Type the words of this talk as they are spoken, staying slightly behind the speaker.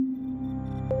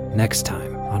Next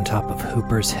time, on top of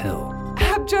Hooper's Hill.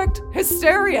 Abject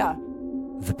hysteria!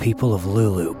 The people of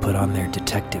Lulu put on their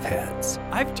detective hats.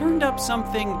 I've turned up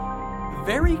something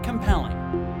very compelling.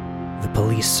 The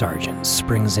police sergeant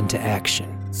springs into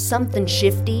action. Something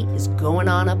shifty is going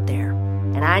on up there,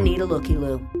 and I need a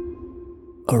looky-loo.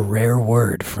 A rare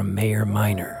word from Mayor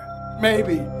Minor.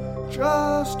 Maybe,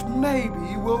 just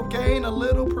maybe, we'll gain a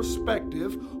little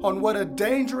perspective on what a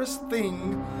dangerous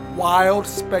thing wild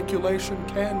speculation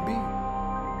can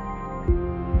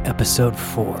be. Episode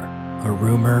 4, A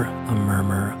Rumor, a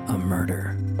Murmur, a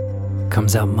Murder.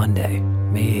 Comes out Monday,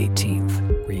 May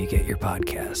 18th, where you get your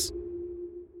podcasts.